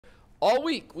all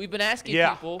week we've been asking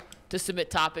people to submit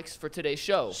topics for today's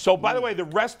show. So, by the way, the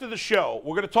rest of the show,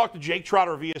 we're going to talk to Jake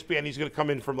Trotter of ESPN. He's going to come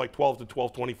in from like 12 to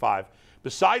 12:25.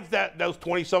 Besides that, those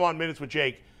 20-some-odd minutes with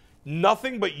Jake,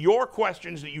 nothing but your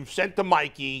questions that you've sent to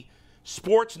Mikey,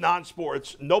 sports,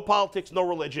 non-sports, no politics, no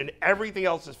religion, everything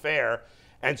else is fair.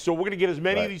 And so we're going to get as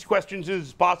many of these questions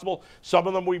as possible. Some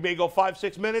of them we may go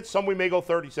 5-6 minutes. Some we may go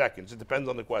 30 seconds. It depends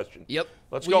on the question. Yep.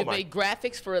 Let's go, Mike. We have made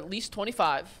graphics for at least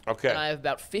 25. Okay. And I have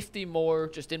about 50 more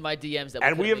just in my DMs.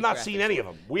 And we have not seen any of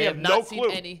them. We have no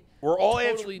clue. We're all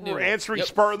we're answering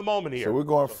spur of the moment here. So we're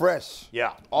going fresh.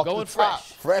 Yeah. Going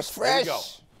fresh. Fresh. There you go.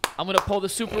 I'm going to pull the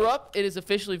super up. It is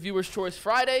officially Viewer's Choice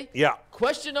Friday. Yeah.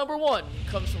 Question number 1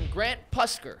 comes from Grant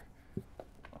Pusker.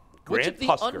 Which of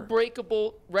the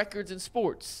unbreakable records in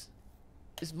sports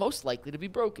is most likely to be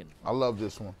broken? I love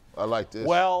this one. I like this.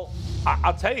 Well,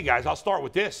 I'll tell you guys, I'll start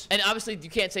with this. And obviously you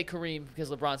can't say Kareem because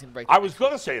LeBron's going to break I was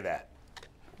going to say that.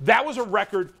 That was a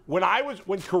record when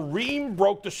Kareem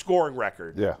broke the scoring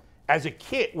record. Yeah. As a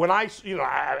kid,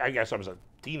 I guess I was a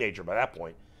teenager by that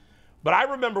point. But I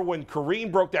remember when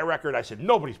Kareem broke that record, I said,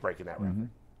 nobody's breaking that record.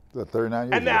 The 39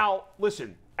 years And now,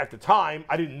 listen, at the time,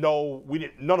 I didn't know,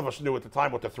 none of us knew at the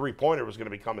time what the three-pointer was going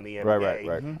to become in the NBA.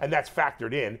 Right. And that's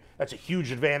factored in. That's a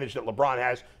huge advantage that LeBron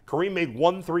has. Kareem made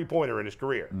 1 three-pointer in his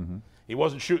career. He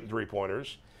wasn't shooting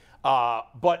three-pointers.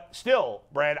 But still,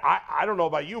 Brad, I don't know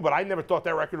about you, but I never thought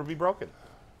that record would be broken.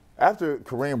 After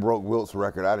Kareem broke Wilt's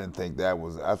record, I didn't think that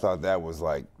was, I thought that was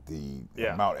like the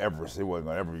Mount Everest. It wasn't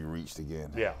going to ever be reached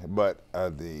again. Yeah. But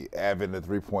the advent of the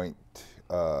three-point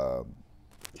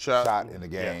shot in the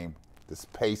game, this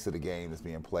pace of the game that's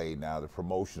being played now, the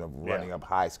promotion of running up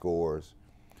high scores,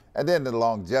 and then the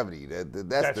longevity.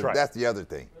 That's the other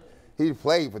thing. He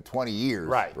played for 20 years.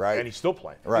 Right. And he's still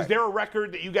playing. Right. Is there a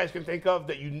record that you guys can think of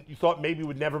that you thought maybe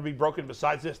would never be broken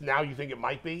besides this? Now you think it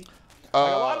might be?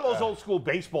 Like a lot of those old school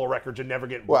baseball records are never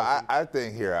getting broken. Well, I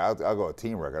think here, I'll go a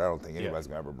team record. I don't think anybody's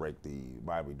going to ever break the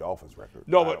Miami Dolphins record.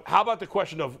 No, but how about the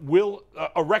question of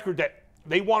a record that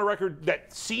they want a record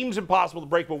that seems impossible to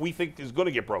break, but we think is going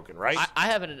to get broken, right? I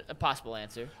have an impossible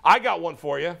answer. I got one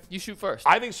for you. You shoot first.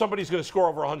 I think somebody's going to score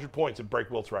over 100 points and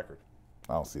break Wilt's record.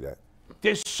 I don't see that.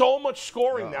 There's so much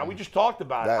scoring now. We just talked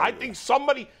about it. I think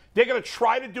they're going to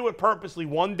try to do it purposely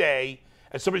one day,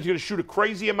 and somebody's going to shoot a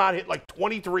crazy amount, hit like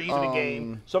 23s in a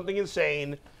game, something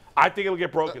insane. I think it'll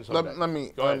get broken someday. I'm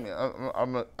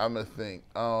gonna think.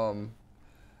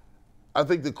 I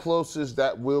think the closest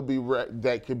that will be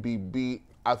that could be beat.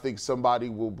 I think somebody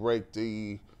will break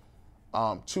the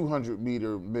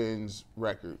 200-meter men's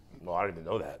record. Well, I didn't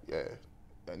even know that. Yeah.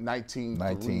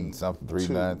 19 something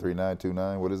 39,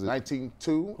 29. What is it?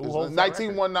 19-2.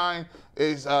 1919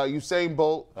 is Usain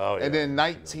Bolt. Oh, yeah. And then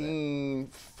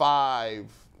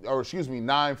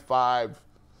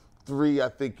 9.53 I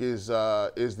think is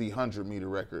the 100-meter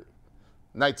record.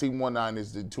 1919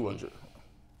 is the 200.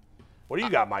 What do you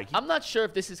got, Mikey? I'm not sure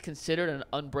if this is considered an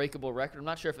unbreakable record. I'm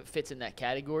not sure if it fits in that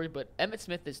category, but Emmitt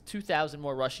Smith has 2,000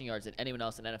 more rushing yards than anyone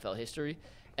else in NFL history.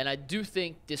 And I do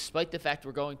think, despite the fact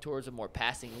we're going towards a more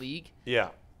passing league,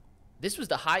 this was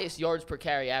the highest yards per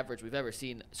carry average we've ever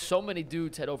seen. So many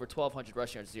dudes had over 1,200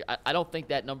 rushing yards this year. I don't think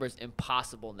that number is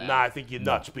impossible now. Nah, I think you're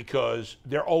nuts because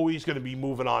they're always going to be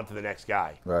moving on to the next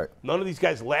guy. Right. None of these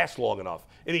guys last long enough.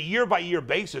 In a year-by-year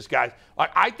basis, guys,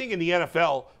 I think in the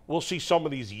NFL we'll see some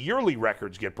of these yearly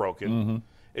records get broken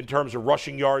in terms of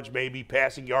rushing yards, maybe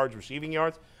passing yards, receiving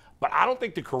yards. But I don't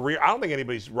think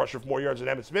anybody's rushing for more yards than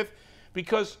Emmitt Smith,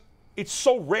 because it's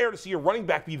so rare to see a running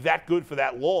back be that good for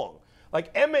that long.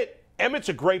 Like Emmitt's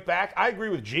a great back. I agree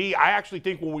with G. I actually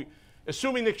think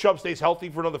assuming Nick Chubb stays healthy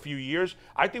for another few years,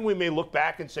 I think we may look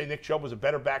back and say Nick Chubb was a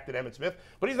better back than Emmitt Smith,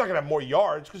 but he's not going to have more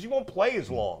yards because he won't play as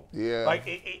long. Yeah.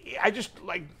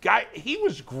 He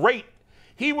was great.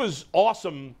 He was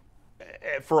awesome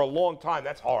for a long time.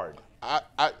 That's hard.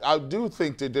 I do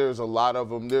think that there's a lot of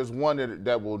them. There's one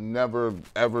that will never,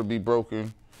 ever be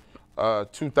broken.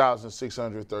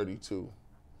 2,632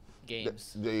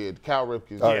 games. Cal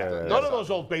Ripken. None of those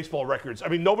old baseball records. I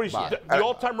mean, the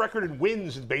all-time record in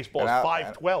wins in baseball is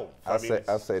 512.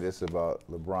 I'll say this about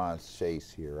LeBron's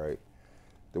chase here, right?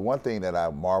 The one thing that I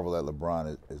marvel at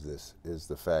LeBron is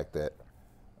the fact that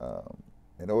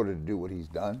in order to do what he's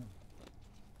done,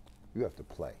 you have to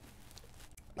play.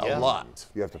 A lot.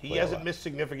 You have to play. He hasn't missed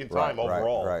significant time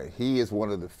overall. Right. He is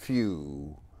one of the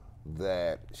few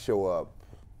that show up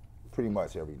pretty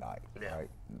much every night. Yeah. Right.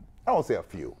 I don't say a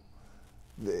few.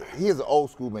 He has an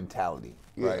old school mentality.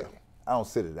 Right. I don't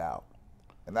sit it out,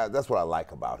 and that's what I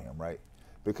like about him. Right.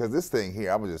 Because this thing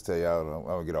here, I'm gonna just tell you, I'm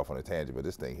gonna get off on a tangent, but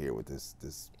this thing here with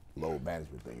this load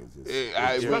management thing is just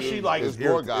Especially like it's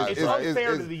more guys. It's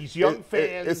unfair to these young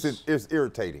fans. It's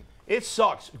irritating. It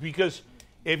sucks because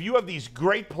if you have these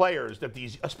great players that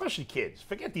especially kids,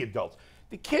 forget the adults.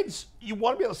 The kids, you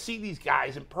want to be able to see these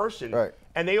guys in person, right.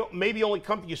 And they maybe only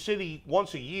come to your city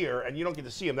once a year, and you don't get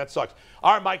to see them. That sucks.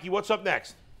 All right, Mikey, what's up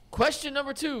next? Question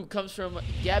number 2 comes from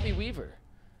Gabby Weaver.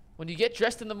 When you get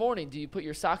dressed in the morning, do you put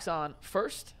your socks on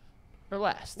first or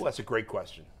last? Well, that's a great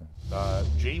question.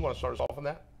 G, you want to start us off on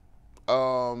that?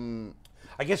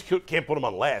 I guess you can't put them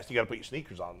on last. You got to put your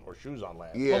sneakers on or shoes on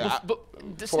last. Yeah, Well,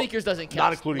 but the sneakers doesn't count.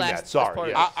 Not including last, that. Sorry. part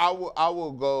of Yeah. it. I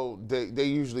will go. They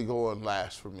usually go on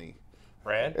last for me.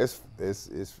 Brad? It's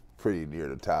pretty near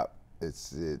the top.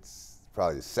 It's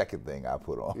probably the second thing I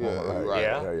put on. Yeah, right.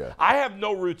 Yeah? I have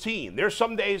no routine. There's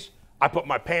some days I put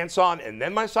my pants on and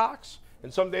then my socks,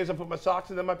 and some days I put my socks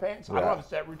and then my pants. I don't have a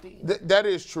set routine. That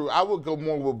is true. I would go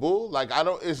more with Bull. Like I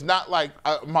don't. It's not like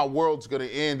my world's gonna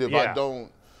end if I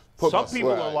don't. Some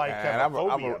people are like,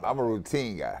 I'm a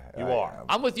routine guy. You are.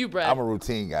 I'm with you, Brad. I'm a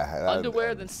routine guy.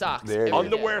 Underwear, then socks.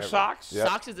 Underwear, socks? Yep.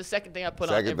 Socks is the second thing I put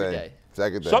on every day.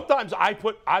 Second thing. Sometimes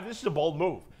this is a bold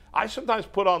move. I sometimes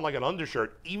put on like an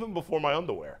undershirt even before my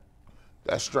underwear.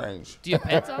 That's strange. Do you have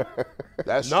pants on?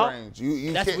 That's No. strange.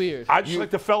 You That's can't, weird. I just like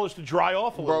the fellas to dry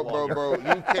off a little longer. Bro.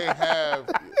 You can't have.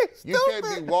 You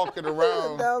can't be walking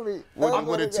around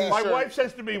with a t-shirt. My wife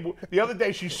says to me the other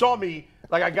day, she saw me,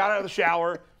 like I got out of the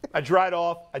shower, I dried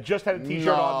off, I just had a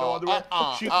t-shirt on, no underwear.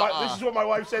 This is what my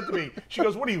wife said to me. She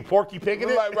goes, what are you, Porky Pig in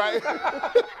it? Right.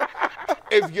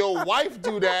 If your wife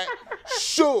do that,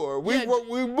 sure, we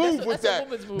move with that.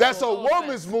 That's a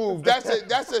woman's move. That's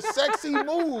a sexy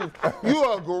move.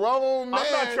 You a grown man.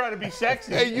 I'm not trying to be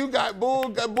sexy. And you got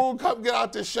Bull come get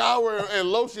out the shower and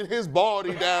lotion his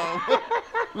body down.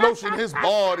 Lotion his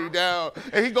body down.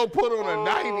 And he go put on a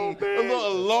 90, a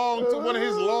little long to one of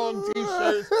his long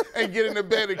t-shirts and get in the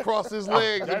bed and cross his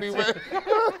legs and be ready.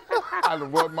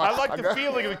 I like the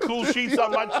feeling of the cool sheets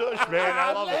on my tush, man.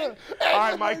 I love it. All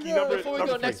right, Mikey, Before we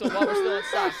go next one, while we're still in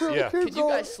socks, can you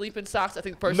guys sleep in socks? I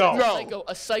think personally,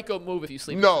 a psycho move if you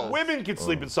sleep in socks. Women can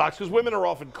sleep in socks because women are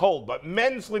often cold, but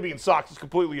men sleeping in socks is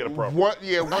completely inappropriate. What?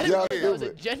 Yeah, what? That was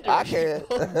a gender I issue.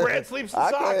 can. Brad sleeps in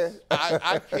socks.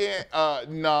 I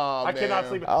can't. Nah, I cannot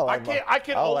sleep. I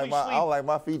can only sleep. I don't like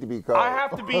my feet to be cold. I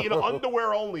have to be in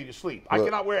underwear only to sleep. I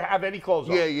cannot have any clothes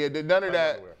on. Yeah, none of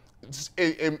that.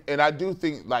 And I do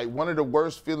think like one of the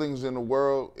worst feelings in the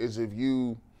world is if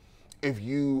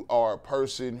you are a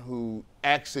person who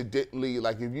accidentally,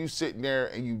 like if you sitting there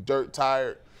and you dirt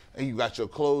tired and you got your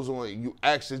clothes on and you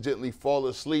accidentally fall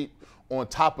asleep on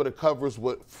top of the covers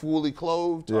with fully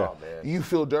clothed, you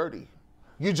feel dirty.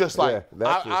 You just like,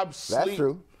 I'm sleeping. That's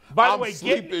true. By the way,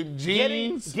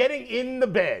 jeans. getting in the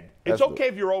bed. It's okay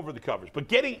if you're over the covers, but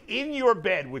getting in your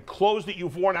bed with clothes that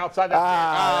you've worn outside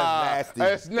that bed.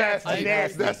 That's nasty.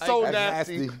 That's so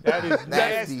nasty. That is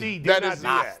nasty.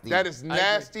 That is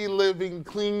nasty living.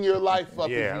 Clean your life up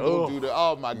if you go do that.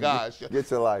 Oh my gosh.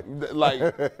 Get your life. Like,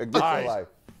 get your life.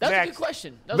 That's a good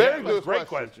question. Very good, great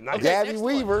question. Okay, Gabby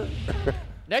Weaver.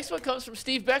 Next one comes from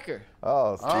Steve Becker.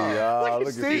 Oh, Steve. Look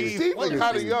at Steve. Steve was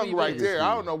kind of young right there.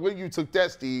 I don't know when you took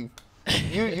that, Steve.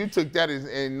 You took that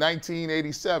in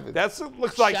 1987. That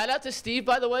looks like. Shout out to Steve,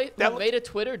 by the way, who made a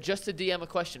Twitter just to DM a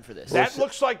question for this. That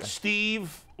looks like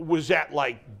Steve was at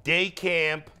like day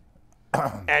camp,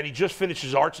 and he just finished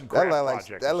his arts and crafts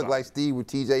project. That looks like Steve with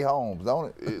T.J. Holmes,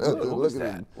 don't it? Look at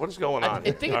that. What is going on?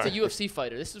 I think it's a UFC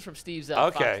fighter. This is from Steve's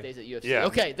Fox days at UFC. Yeah.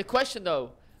 Okay, the question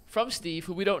though. From Steve,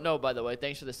 who we don't know, by the way.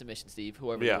 Thanks for the submission, Steve,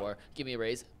 whoever you are. Give me a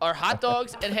raise. Are hot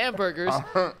dogs and hamburgers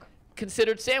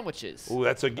considered sandwiches? Ooh,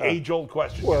 that's an age-old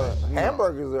question. Well,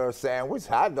 hamburgers are a sandwich.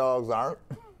 Hot dogs aren't.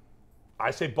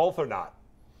 I say both are not.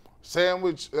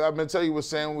 Sandwich, I'm going to tell you what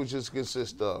sandwiches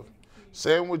consist of.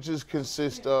 Sandwiches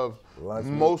consist of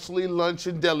mostly lunch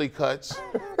and deli cuts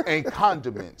and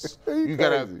condiments. You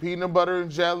got to have peanut butter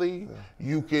and jelly.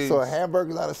 You can. So a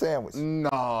hamburger's not a sandwich?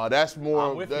 No, that's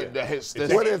more. I'm with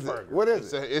you. What is it? What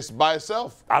is it? It's by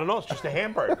itself. I don't know. It's just a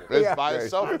hamburger. It's by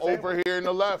itself over here in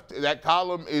the left. That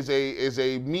column is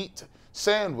a meat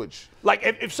sandwich. Like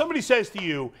if somebody says to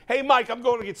you, "Hey, Mike, I'm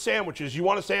going to get sandwiches. You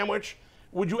want a sandwich?"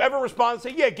 Would you ever respond and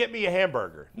say, "Yeah, get me a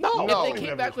hamburger"? No. If they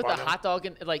came back with a hot dog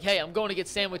and like, "Hey, I'm going to get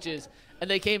sandwiches," and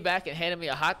they came back and handed me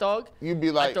a hot dog, you'd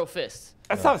be like, I'd throw fists.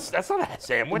 That's not a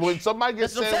sandwich. When somebody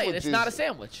gets That's what I'm saying. sandwiches, It's not a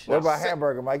sandwich. What about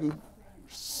hamburger, Mikey?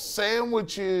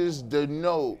 Sandwiches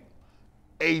denote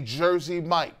a Jersey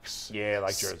Mike's. Yeah,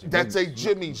 like Jersey. That's a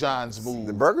Jimmy John's move.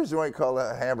 The burger joint call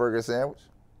it a hamburger sandwich.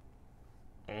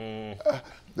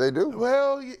 They do.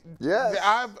 Well,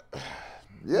 yes.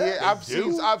 Yeah, I've seen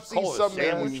Call it a some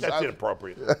sandwich. menus. That's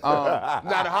inappropriate. Now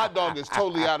the hot dog is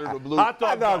totally out of the blue. Hot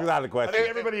dog is out of the I question. think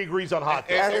everybody agrees on hot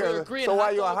And dog. here, We're agreeing so why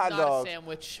hot you on dog, hot not a dogs?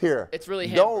 sandwich. Here, It's really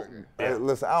hamburger.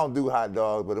 Listen, I don't do hot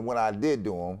dogs, but when I did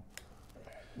do them,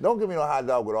 don't give me no hot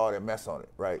dog with all that mess on it,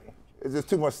 right? It's just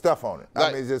too much stuff on it. Like,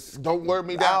 I mean, it's just don't wear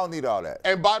me I down. don't need all that.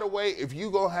 And by the way, if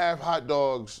you gonna have hot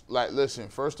dogs, like, listen,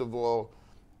 first of all,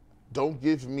 don't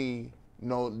give me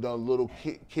no little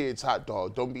kids hot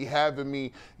dog. Don't be having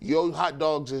me. Your hot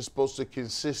dogs is supposed to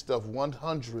consist of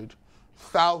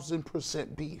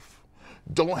 100,000% beef.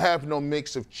 Don't have no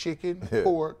mix of chicken,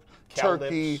 pork, Cow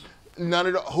turkey. lips. None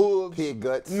of the hooves, Pig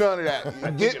guts. none of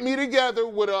that. Get me together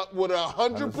with a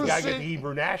 100%. You gotta get the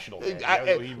Hebrew National. Man. You gotta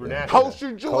go Hebrew National.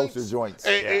 Kosher joints. Kosher joints.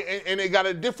 And it got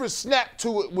a different snap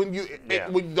to it when you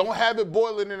don't have it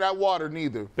boiling in that water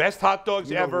neither. Best hot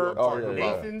dogs ever Oh, are yeah,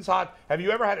 yeah. Nathan's hot. Have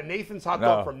you ever had a Nathan's hot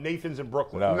dog from Nathan's in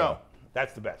Brooklyn? No.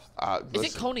 That's the best. Is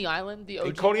it Coney Island, the OG?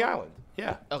 In Coney Island.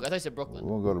 Yeah. Okay, I thought you said Brooklyn.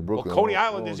 We'll go to Brooklyn. Coney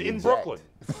Island is in Brooklyn.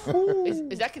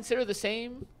 Is that considered the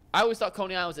same? I always thought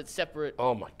Coney Island was a separate.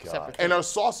 Oh my God. separate And thing. our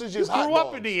sausage is You hot grew up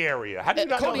dogs. in the area. How do you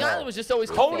not know Coney that? Island was just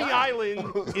always Coney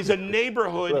Island is a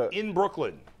neighborhood in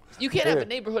Brooklyn. You can't have a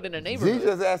neighborhood in a neighborhood. He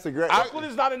just asked a great. Brooklyn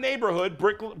is not a neighborhood.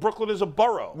 Brooklyn is a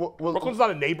borough. Well, Brooklyn's not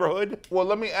a neighborhood. Well,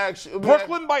 let me ask you.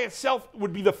 Brooklyn by itself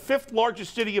would be the 5th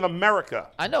largest city in America.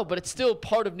 I know, but it's still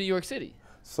part of New York City.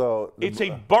 So It's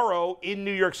a borough in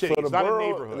New York City. so It's the not a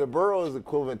borough, neighborhood. the borough is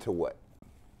equivalent to what?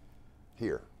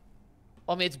 Here,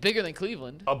 I mean, it's bigger than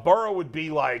Cleveland. A borough would be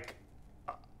like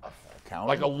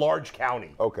county. a large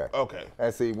county. Okay. Okay.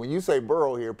 And see, when you say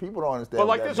borough here, people don't understand. But what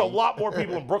like, that there's a means. lot more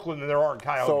people in Brooklyn than there are in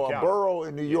Cuyahoga So a County. borough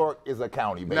in New York is a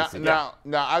county, basically. Now,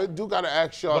 I do gotta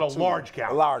ask y'all. But a too. large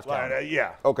county. A large Like, county.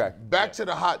 yeah. Okay. Back to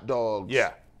the hot dogs.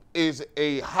 Yeah. Is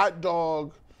a hot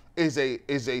dog is a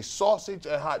sausage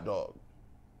a hot dog?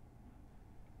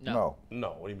 No. No,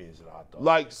 what do you mean is it a hot dog?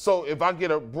 Like, so if I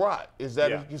get a brat, is that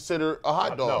Yeah. considered a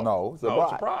hot dog? No, it's a No,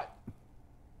 it's a brat. brat.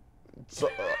 So,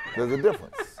 There's a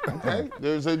difference. okay.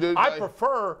 There's I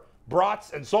prefer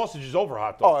brats and sausages over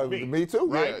hot dogs. Oh, for me too.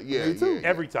 Right? Yeah, me too. yeah.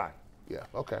 Every time. Yeah.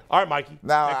 Okay. All right, Mikey.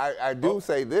 Now, Next. I do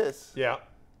say this. Yeah.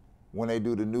 When they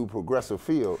do the new progressive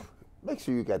field, make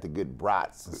sure you got the good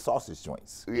brats and sausage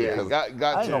joints. Yeah, Because got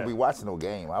I ain't gonna you. be watching no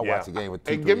game. I Yeah. watch a game with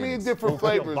 2 And give me a innings. different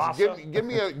flavors. Kielbasa? give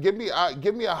me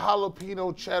a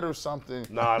jalapeno cheddar something.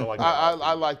 No, I don't like that.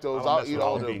 I like those. I'll eat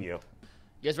all of them. You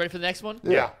guys ready for the next one?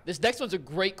 Yeah. This next one's a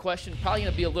great question. Probably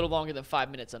going to be a little longer than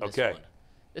 5 minutes on this Okay. one.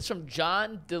 It's from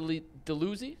John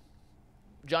DeLuzzi.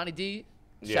 Johnny D.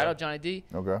 Yeah. Shout out Johnny D.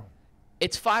 Okay.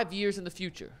 It's 5 years in the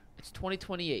future. It's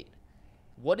 2028.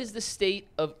 What is the state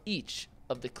of each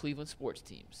of the Cleveland sports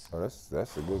teams? Oh,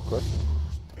 that's a good question.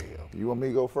 You want me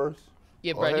to go first?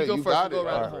 Yeah, Brad, hey, you go you first. got We'll go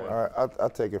it. around All the right, horn. all right. I'll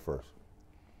take it first.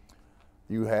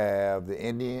 You have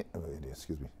the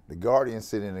Guardians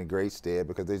sitting in a great stead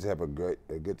because they just have a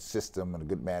good system and a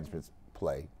good management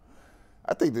play.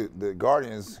 I think the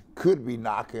Guardians could be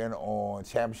knocking on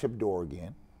championship door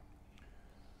again.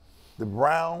 The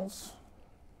Browns,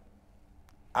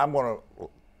 I'm going to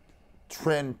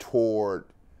trend toward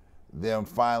them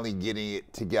finally getting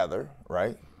it together,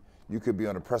 right? You could be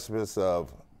on the precipice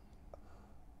of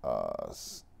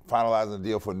finalizing a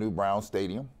deal for a new Brown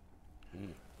Stadium.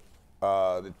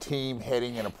 The team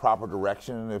heading in a proper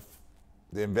direction if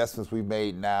the investments we've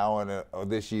made now and or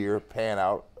this year pan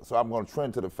out. So I'm going to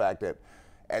trend to the fact that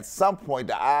at some point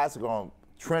the odds are going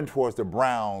to trend towards the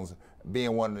Browns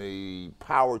being one of the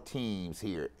power teams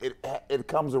here. It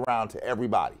comes around to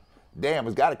everybody. Damn,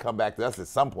 it's got to come back to us at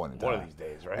some point in time. One of these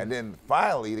days, right? And then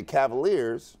finally, the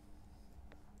Cavaliers,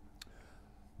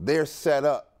 they're set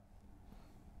up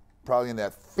probably in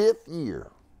that 5th year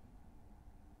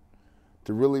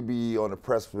to really be on the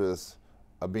precipice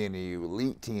of being the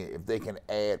elite team if they can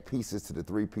add pieces to the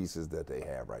 3 pieces that they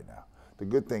have right now. The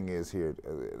good thing is here,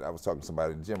 I was talking to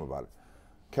somebody in the gym about it,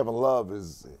 Kevin Love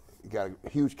has got a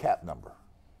huge cap number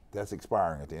that's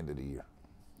expiring at the end of the year.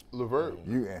 Levert.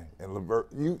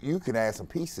 You can add some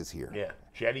pieces here. Yeah.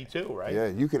 Jetty too, right? Yeah,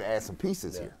 you can add some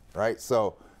pieces here, right?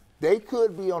 So they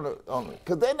could be on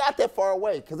because they're not that far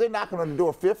away because they're knocking on the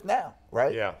door 5th now,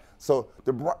 right? Yeah. So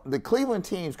the Cleveland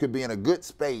teams could be in a good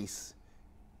space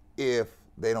if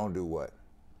they don't do what?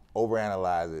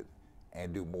 Overanalyze it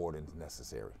and do more than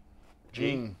necessary.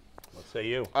 G, let's say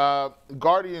you.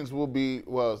 Guardians will be,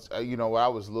 you know, I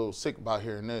was a little sick about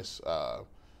hearing this.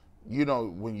 You know,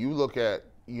 when you look at,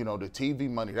 you know, the TV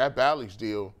money, that Bally's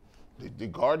deal, the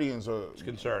Guardians are. It's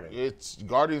concerning.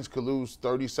 Guardians could lose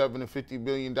 $37 to $50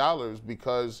 million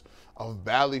because of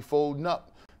Bally folding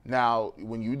up. Now,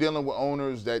 when you're dealing with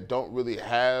owners that don't really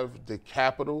have the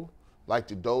capital, like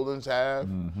the Dolans have,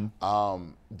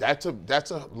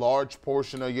 that's a large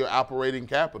portion of your operating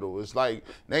capital. It's like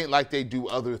it ain't like they do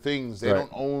other things. They don't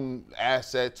own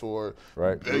assets or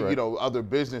you know, other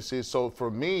businesses. So for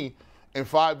me, in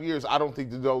 5 years, I don't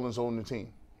think the Dolans own the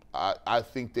team. I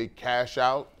think they cash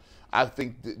out. I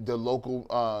think the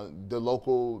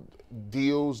local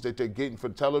deals that they're getting for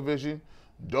television,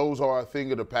 those are a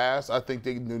thing of the past. I think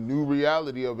the new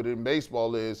reality of it in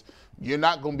baseball is you're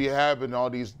not going to be having all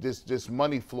this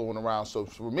money flowing around. So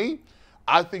for me,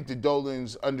 I think the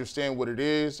Dolans understand what it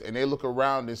is, and they look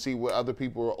around and see what other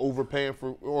people are overpaying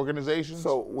for organizations.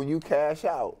 So when you cash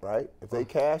out, right? If they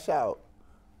cash out,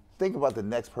 think about the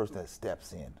next person that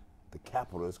steps in. The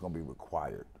capital that's going to be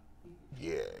required.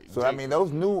 Yeah. So I mean,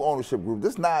 those new ownership group.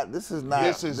 This is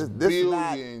not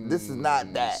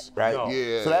that, right? No.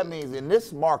 Yeah. So that means in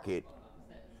this market,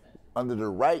 under the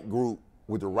right group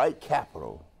with the right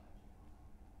capital,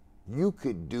 you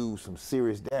could do some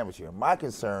serious damage here. My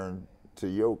concern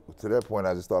to that point,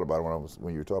 I just thought about it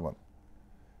when you were talking about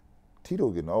Tito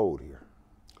getting old here.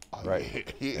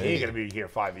 Right. He ain't gonna be here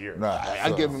 5 years. Nah, I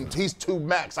give him, he's 2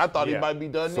 max. I thought he might be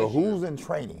done So this year. who's in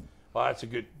training? Well, that's a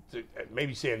good,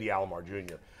 maybe Sandy Alomar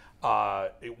Jr.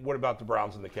 What about the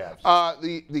Browns and the Cavs?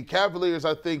 The Cavaliers,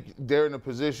 I think they're in a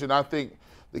position. I think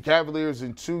the Cavaliers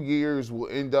in 2 years will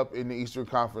end up in the Eastern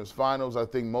Conference Finals. I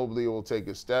think Mobley will take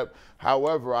a step.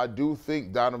 However, I do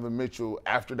think Donovan Mitchell,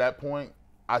 after that point,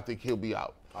 I think he'll be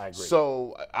out. I agree.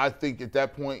 So I think at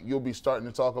that point, you'll be starting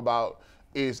to talk about,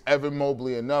 is Evan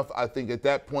Mobley enough? I think at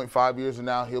that point, 5 years from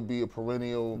now, he'll be a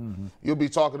perennial. You'll be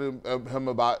talking to him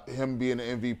about him being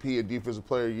an MVP, a Defensive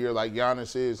Player of the Year like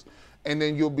Giannis is. And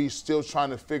then you'll be still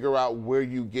trying to figure out where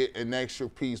you get an extra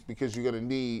piece because you're going to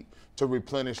need to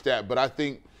replenish that. But I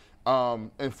think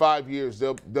in 5 years,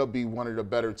 they'll be one of the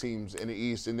better teams in the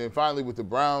East. And then finally with the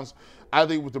Browns, I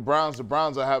think with the Browns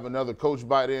will have another coach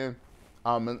by then.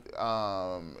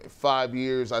 5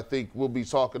 years, I think we'll be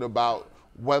talking about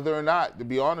whether or not, to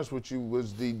be honest with you,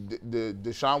 was the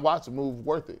Deshaun Watson move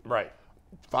worth it. Right.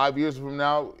 5 years from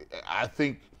now, I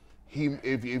think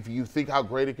if you think how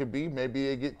great it could be, maybe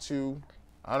it get to,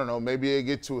 I don't know, maybe it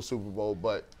get to a Super Bowl,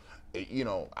 but you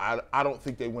know, I don't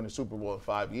think they win a Super Bowl in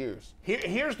 5 years.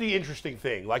 Here's the interesting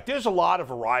thing. Like, there's a lot of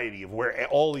variety of where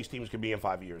all these teams could be in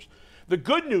 5 years. The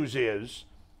good news is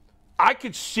I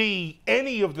could see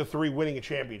any of the three winning a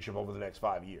championship over the next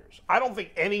 5 years. I don't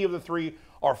think any of the three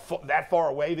are that far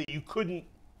away that you couldn't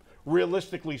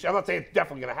realistically say. I'm not saying it's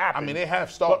definitely going to happen. I mean, they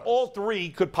have starters. But all three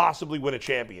could possibly win a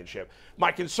championship.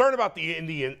 My concern about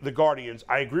the Guardians,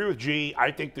 I agree with G.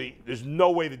 I think there's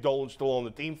no way the Dolans still own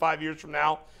the team 5 years from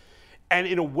now. And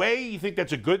in a way, you think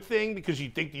that's a good thing because you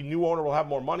think the new owner will have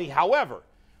more money. However,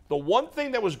 the one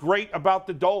thing that was great about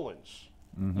the Dolans,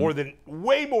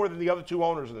 way more than the other two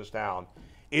owners in this town,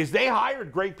 is they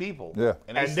hired great people. Yeah.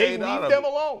 And they leave them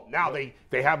alone. Now,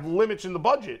 they have limits in the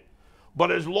budget, but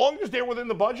as long as they're within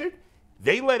the budget,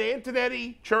 they let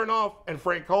Antonetti, Chernoff, and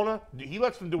Francona, he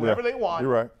lets them do whatever they want.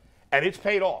 You're right. And it's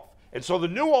paid off. And so the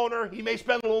new owner, he may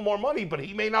spend a little more money, but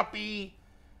he may not be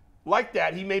like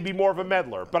that. He may be more of a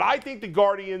meddler. But I think the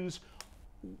Guardians,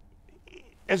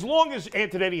 as long as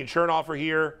Antonetti and Chernoff are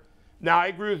here, now I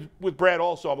agree with Brad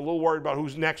also. I'm a little worried about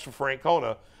who's next for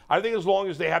Francona. I think as long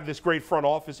as they have this great front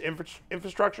office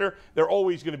infrastructure, they're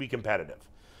always going to be competitive.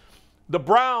 The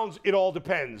Browns, it all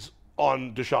depends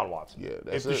on Deshaun Watson.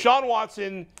 Yeah, if Deshaun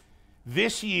Watson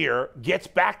this year gets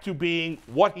back to being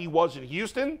what he was in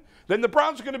Houston, then the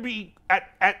Browns are going to be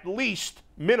at least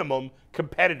minimum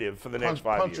competitive for the next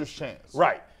 5 years. Puncher's chance.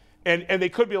 Right. And they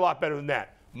could be a lot better than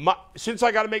that. Since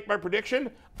I got to make my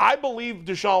prediction, I believe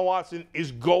Deshaun Watson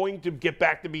is going to get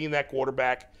back to being that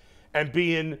quarterback and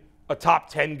being a top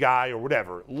 10 guy or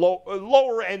whatever,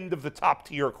 lower end of the top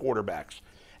tier quarterbacks.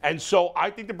 And so I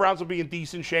think the Browns will be in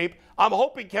decent shape. I'm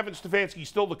hoping Kevin Stefanski's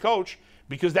still the coach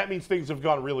because that means things have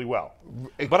gone really well.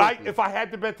 But if I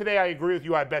had to bet today, I agree with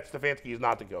you. I bet Stefanski is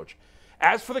not the coach.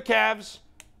 As for the Cavs,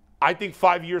 I think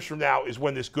 5 years from now is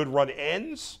when this good run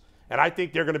ends. And I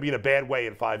think they're going to be in a bad way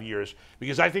in 5 years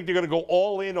because I think they're going to go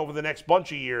all in over the next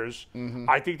bunch of years.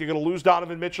 I think they're going to lose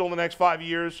Donovan Mitchell in the next 5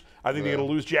 years. I think they're going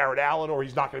to lose Jared Allen, or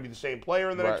he's not going to be the same player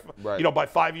in the next, by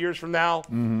 5 years from now.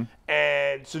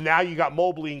 And so now you got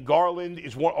Mobley and Garland.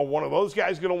 Is one of those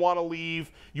guys going to want to leave?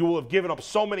 You will have given up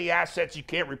so many assets you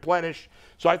can't replenish.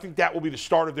 So I think that will be the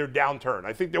start of their downturn.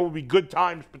 I think there will be good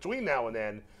times between now and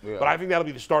then, but I think that'll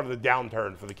be the start of the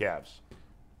downturn for the Cavs.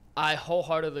 I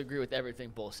wholeheartedly agree with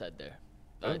everything Bull said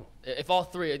there. If all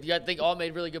three, I think all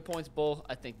made really good points, Bull.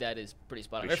 I think that is pretty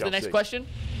spot on. For the next question,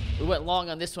 we went long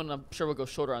on this one. I'm sure we'll go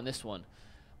shorter on this one.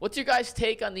 What's your guys'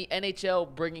 take on the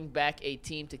NHL bringing back a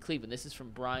team to Cleveland? This is from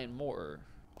Brian Moore.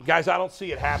 Guys, I don't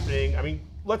see it happening. I mean,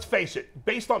 let's face it.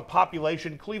 Based on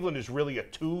population, Cleveland is really a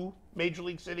 2 major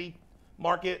league city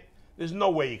market. There's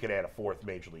no way you could add a 4th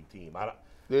major league team. I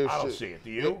don't see it. Do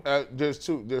you? There's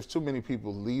too many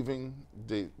people leaving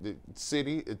the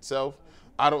city itself.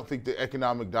 I don't think the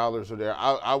economic dollars are there.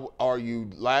 I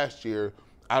argued last year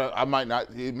it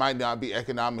might not be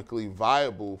economically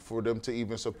viable for them to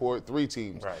even support 3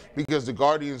 teams. Right. Because the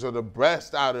Guardians are the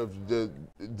best out of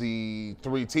the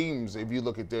 3 teams. If you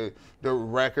look at their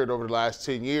record over the last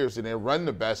 10 years, and they run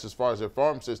the best as far as their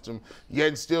farm system,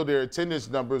 yet still their attendance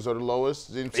numbers are the lowest.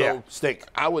 And so stink.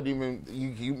 I would even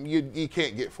you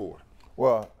can't get 4.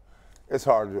 Well, it's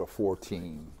hard to do a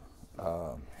 4-team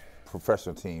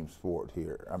professional team sport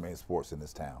here. I mean, sports in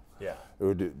this town. Yeah.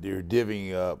 They're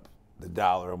divvying up the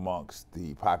dollar amongst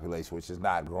the population, which is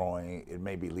not growing. It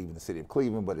may be leaving the city of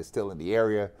Cleveland, but it's still in the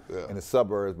area, in the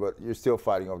suburbs, but you're still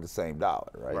fighting over the same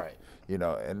dollar, right? Right. You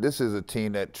know, and this is a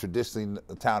team that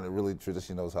a town that really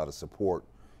traditionally knows how to support,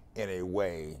 in a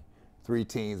way, 3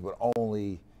 teams, but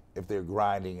only if they're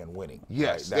grinding and winning.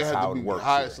 Yes, right? That's how it works.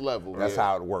 Highest here. level. That's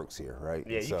how it works here, right?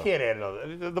 Yeah, So, you can't add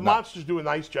another. The Monsters do a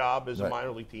nice job as a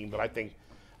minor league team, but I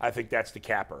think that's the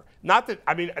capper. Not that,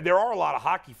 I mean, there are a lot of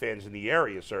hockey fans in the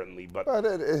area, certainly, but I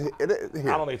don't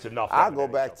think it's enough. I'll go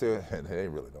back to, they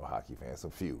ain't really no hockey fans, a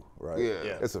few, right?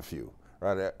 Yeah. It's a few,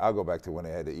 right? I'll go back to when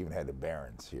they even had the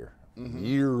Barons here,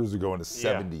 years ago in the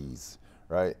 70s,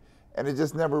 right? And it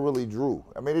just never really drew.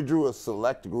 I mean, it drew a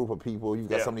select group of people. You've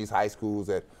got some of these high schools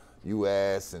at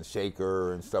US and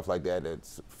Shaker and stuff like that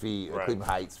Cleveland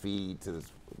Heights feed to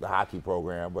the hockey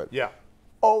program, but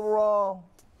overall,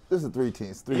 this is 3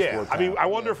 teams, 3 sports. I mean, I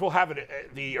wonder if we'll have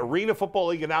the Arena Football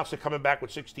League announced they're coming back with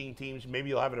 16 teams. Maybe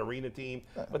you'll have an arena team,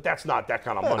 but that's not that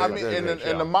kind of money. I mean,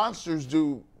 and the Monsters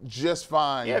do just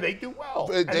fine. Yeah, they do well.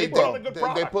 They put up a good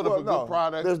product. They put up a good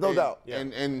product. There's no doubt.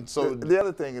 And so the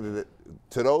other thing is that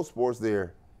to those sports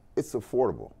there, it's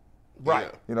affordable.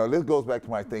 Right. You know, this goes back to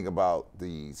my thing about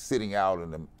the sitting out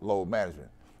and the load management.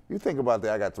 You think about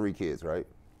that, I got 3 kids, right?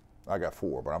 I got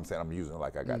 4, but I'm saying I'm using it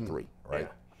like I got 3, right? Yeah.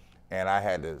 And I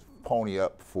had to pony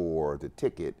up for the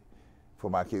ticket for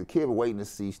my kid. The kid was waiting to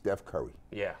see Steph Curry.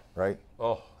 Yeah. Right?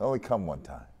 Oh. I only come one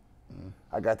time.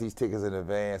 I got these tickets in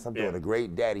advance. I'm doing a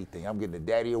great daddy thing. I'm getting the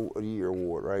Daddy of the Year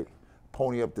award, right?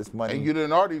 Pony up this money. And you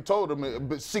done already told them,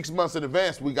 but 6 months in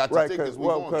advance, we got the tickets.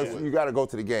 Because you got to go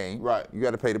to the game. Right. You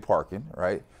got to pay the parking,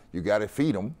 right? You got to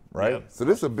feed them, right? Yep. So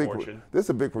this is a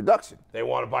big production. They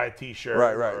want to buy a T-shirt.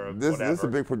 Right. Or this is a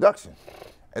big production.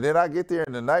 And then I get there,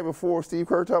 and the night before, Steve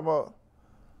Kerr talking about,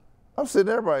 I'm sitting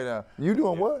there right now. You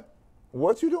doing what?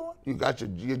 What you doing? You got your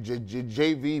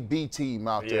JVB team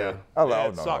out there.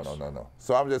 No.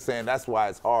 So I'm just saying that's why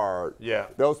it's hard. Yeah.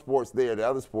 Those sports there, the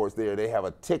other sports there, they have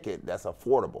a ticket that's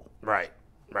affordable. Right.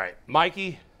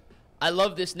 Mikey? I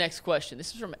love this next question.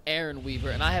 This is from Aaron Weaver,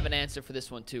 and I have an answer for this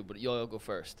one too, but you'll go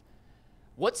first.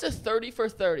 What's a 30 for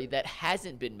 30 that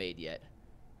hasn't been made yet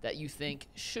that you think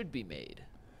should be made?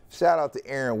 Shout out to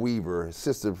Aaron Weaver. His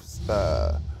sister,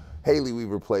 Haley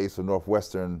Weaver, plays for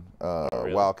Northwestern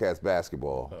Wildcats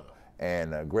basketball.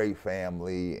 And a great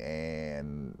family,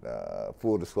 and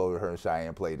full disclosure, her and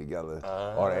Cheyenne played together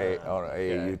on an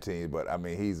AAU team. But, I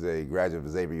mean, he's a graduate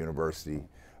of Xavier University.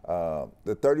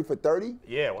 The 30 for 30?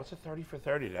 Yeah, what's a 30 for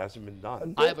 30 that hasn't been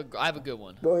done? I have a good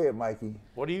one. Go ahead, Mikey.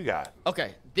 What do you got?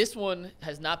 Okay, this one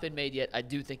has not been made yet. I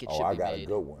do think it should be made. I got a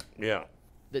good one. Yeah.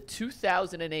 The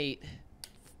 2008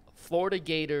 Florida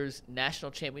Gators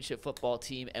national championship football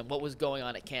team and what was going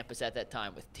on at campus at that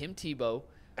time with Tim Tebow,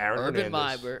 Urban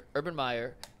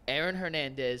Meyer, Aaron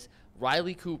Hernandez,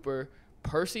 Riley Cooper,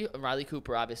 Riley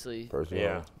Cooper obviously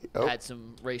had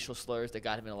some racial slurs that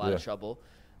got him in a lot of trouble.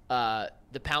 The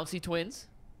Pouncey twins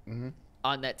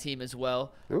on that team as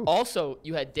well. Ooh. Also,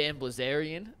 you had Dan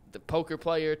Blazarian, the poker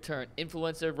player turned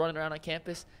influencer running around on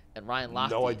campus, and Ryan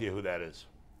Lochte. No idea who that is.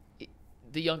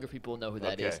 The younger people know who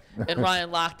that is. And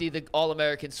Ryan Lochte, the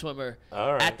All-American swimmer,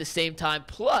 at the same time.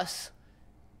 Plus,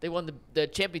 they won the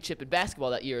championship in basketball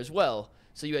that year as well.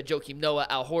 So you had Joakim Noah,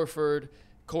 Al Horford,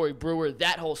 Corey Brewer,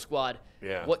 that whole squad.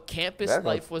 Yeah. What campus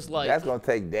life was like. That's going to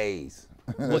take days.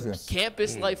 What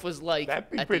campus life was like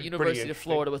at the University of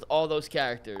Florida with all those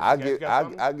characters. I'll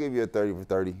give you a 30 for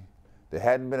 30. There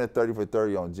hadn't been a 30 for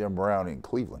 30 on Jim Brown in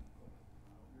Cleveland.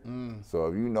 So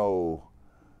if you know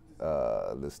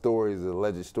the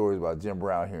alleged stories about Jim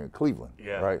Brown here in Cleveland,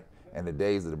 right, and the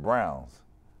days of the Browns,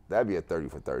 that'd be a 30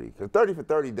 for 30. Because 30 for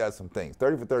 30 does some things.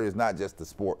 30 for 30 is not just the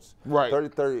sports. Right. 30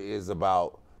 for 30 is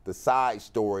about the side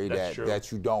story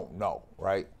that you don't know,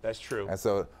 right? That's true. And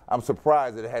so I'm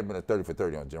surprised that it hadn't been a 30 for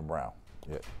 30 on Jim Brown.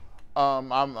 Yeah.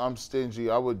 I'm stingy.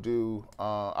 I would do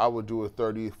a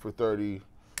 30 for 30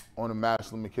 on the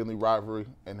Maslin McKinley rivalry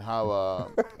and how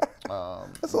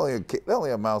That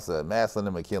only amounts to Maslin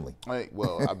and McKinley.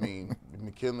 well, I mean,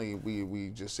 McKinley, we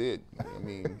just said. I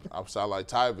mean, I sound like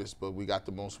Tyvus, but we got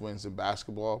the most wins in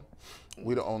basketball.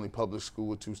 We the only public school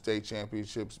with 2 state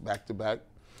championships back to back.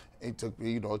 It took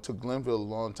Glenville a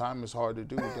long time. It's hard to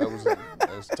do. That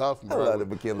was tough, bro. I love the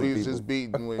McKinley We was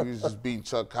people. just beating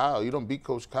Chuck Kyle. You don't beat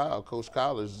Coach Kyle. Coach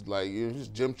Kyle is like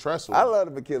just Jim Tressel. I love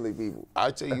the McKinley people.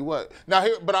 I tell you what. Now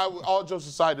here, but all jokes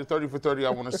aside, the 30 for 30 I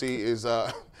want to see is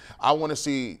I want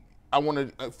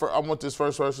this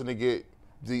first person to get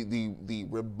the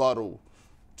rebuttal.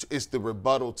 It's the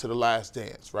rebuttal to the Last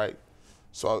Dance, right?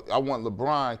 So I want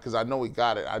LeBron because I know he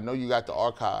got it. I know you got the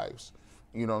archives.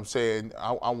 You know what I'm saying?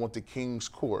 I want the King's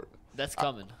Court. That's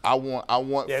coming. I want.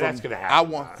 Yeah, from, that's gonna happen. I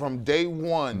want from day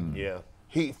one. Yeah.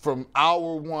 From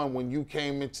hour one when you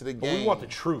came into the game. But we want the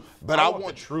truth. But I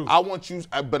want the truth. I want you.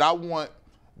 But I want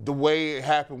the way it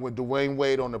happened with Dwayne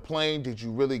Wade on the plane. Did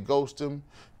you really ghost him?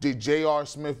 Did J.R.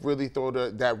 Smith really throw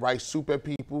that rice soup at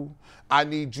people? I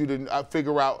need you to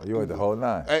figure out. You want the whole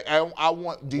 9. I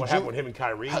want. What happened with him and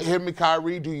Kyrie? Him and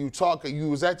Kyrie, do you talk? You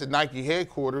was at the Nike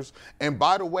headquarters. And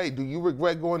by the way, do you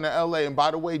regret going to L.A.? And by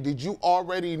the way, did you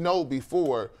already know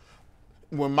before,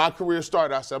 when my career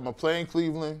started, I said, I'm going to play in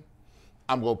Cleveland,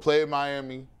 I'm going to play in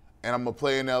Miami, and I'm going to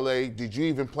play in L.A. Did you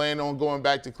even plan on going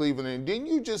back to Cleveland? And didn't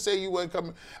you just say you weren't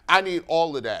coming? I need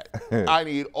all of that. I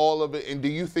need all of it. And do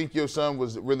you think your son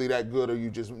was really that good, or you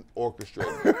just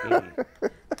orchestrated it?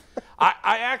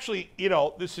 I actually,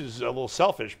 this is a little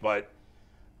selfish, but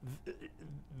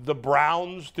the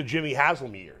Browns, the Jimmy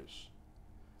Haslam years,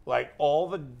 like all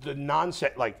the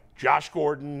nonsense, like Josh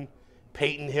Gordon,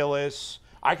 Peyton Hillis,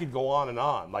 I could go on and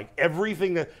on. Like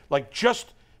everything that, like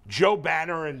just Joe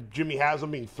Banner and Jimmy Haslam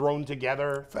being thrown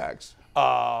together. Facts.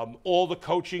 All the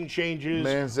coaching changes,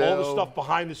 Manziel. all the stuff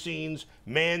behind the scenes,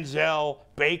 Manziel,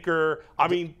 Baker. I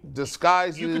mean,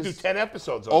 Disguises. you could do 10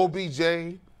 episodes on it.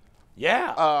 OBJ.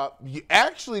 Yeah.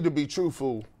 Actually, to be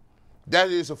truthful, that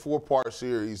is a 4-part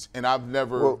series, and I've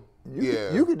never. Well,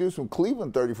 you could do some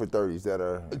Cleveland 30 for 30s that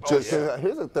are.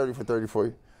 Here's a 30 for 30 for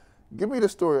you. Give me the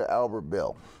story of Albert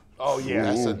Bell. Oh, yeah.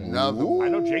 That's another one. I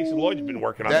know Jason Lloyd's been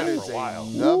working on that for a while.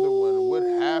 Another one. What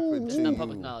happened to It's not you?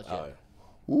 public knowledge yet.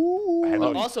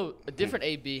 Ooh. Also, a different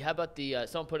AB. How about the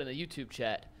someone put in the YouTube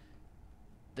chat,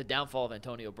 the downfall of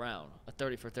Antonio Brown, a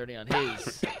 30 for 30 on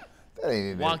his. That ain't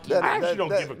even. Wonky. I actually don't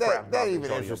give a crap That about ain't even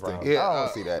Antonio interesting. Brown. Yeah, I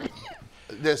don't see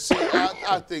that.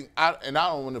 I think, and I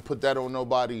don't want to put that on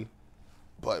nobody,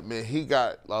 but man, he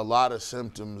got a lot of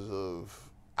symptoms of.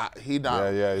 Something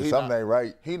ain't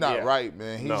right. He not right,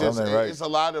 man. He No. just. Something ain't right. It's a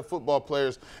lot of football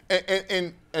players,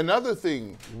 and another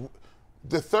thing.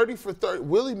 The 30 for 30,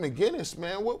 Willie McGinnis,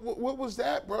 man, what was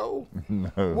that, bro?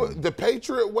 The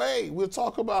Patriot Way, we'll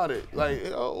talk about it. Like,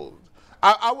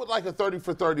 I would like a 30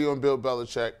 for 30 on Bill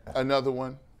Belichick. Another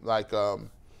one, like,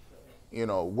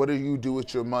 what do you do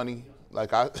with your money?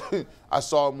 Like I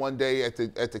saw him one day at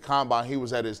the combine. He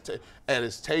was at his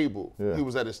table. Yeah. He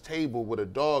was at his table with a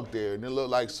dog there, and it looked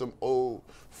like some old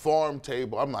farm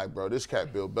table. I'm like, bro, this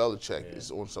cat Bill Belichick is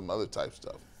on some other type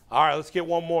stuff. All right, let's get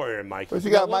one more here, Mike. What you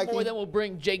We got got, one Mikey? more, then we'll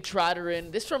bring Jake Trotter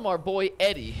in. This from our boy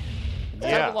Eddie. It's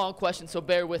kind Yeah. of a long question, so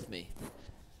bear with me.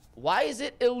 Why is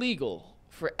it illegal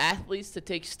for athletes to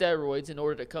take steroids in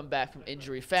order to come back from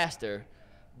injury faster,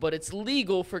 but it's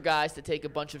legal for guys to take a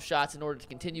bunch of shots in order to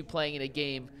continue playing in a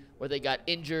game where they got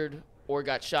injured or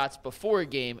got shots before a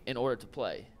game in order to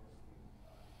play?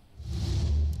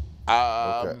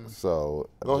 Okay, so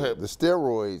go ahead. The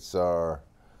steroids are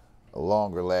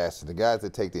longer lasting. The guys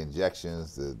that take the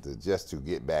injections just to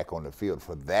get back on the field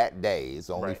for that day is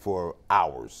only Right. for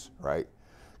hours, right?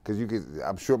 Because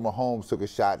I'm sure Mahomes took a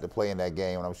shot to play in that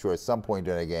game, and I'm sure at some point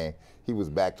during that game he was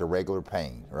back to regular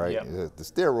pain, right? Yep. The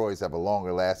steroids have a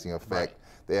longer lasting effect. Right.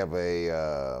 They have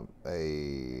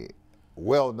a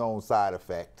well-known side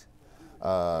effect.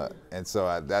 And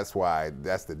so that's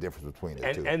the difference between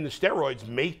the two. And the steroids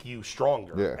make you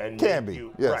stronger. Yeah. And Can make be,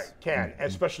 you, yes. Right, can,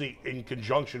 especially in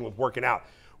conjunction with working out.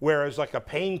 Whereas like a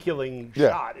pain-killing Yeah.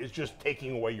 shot is just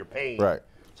taking away your pain Right.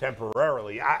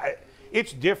 temporarily.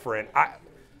 It's different.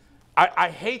 I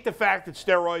hate the fact that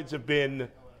steroids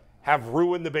have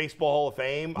ruined the Baseball Hall of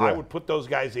Fame. Yeah. I would put those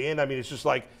guys in. I mean, it's just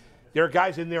like there are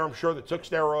guys in there, I'm sure, that took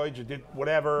steroids or did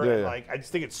whatever. Yeah, and yeah. like I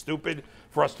just think it's stupid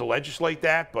for us to legislate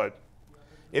that, but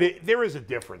there is a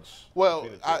difference. Well,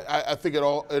 between the two. I think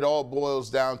it all boils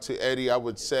down to Eddie. I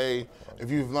would say if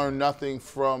you've learned nothing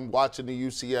from watching the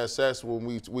UCSS when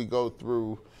we go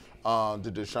through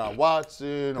the Deshaun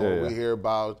Watson, or we hear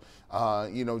about,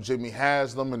 Jimmy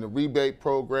Haslam and the rebate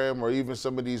program, or even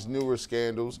some of these newer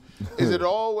scandals, is it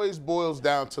always boils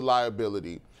down to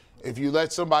liability. If you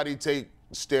let somebody take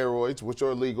steroids, which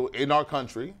are illegal in our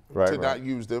country, not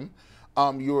use them,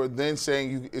 you're then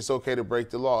saying it's okay to break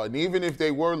the law. And even if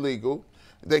they were legal,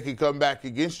 they could come back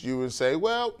against you and say,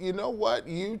 well, you know what,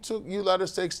 you let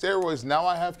us take steroids, now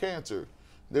I have cancer.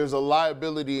 There's a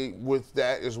liability with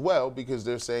that as well, because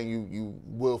they're saying you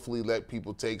willfully let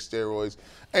people take steroids.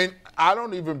 And I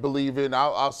don't even believe in,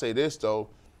 I'll say this though,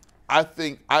 I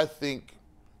think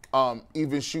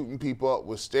even shooting people up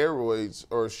with steroids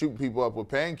or shooting people up with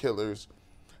painkillers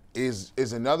is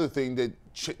another thing that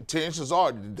chances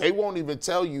are they won't even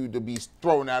tell you to be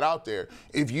throwing that out there.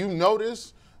 If you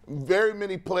notice, very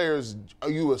many players,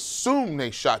 you assume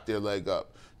they shot their leg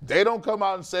up. They don't come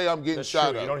out and say, I'm getting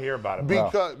shot up. You don't hear about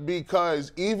it.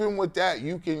 Because even with that,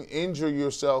 you can injure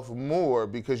yourself more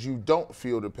because you don't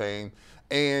feel the pain.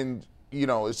 And,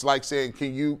 it's like saying,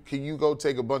 can you go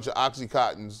take a bunch of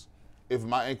Oxycontins if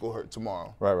my ankle hurt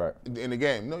tomorrow? Right. In the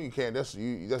game. No, you can't. That's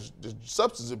just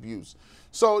substance abuse.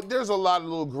 So there's a lot of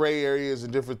little gray areas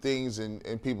and different things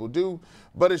and people do,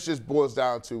 but it just boils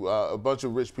down to a bunch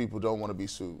of rich people don't want to be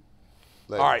sued.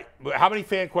 All right. How many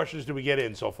fan questions did we get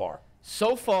in so far?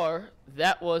 So far,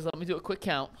 that was, let me do a quick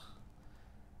count.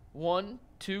 1,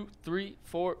 2, 3,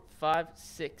 4, 5,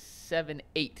 6, 7,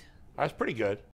 8. That's pretty good.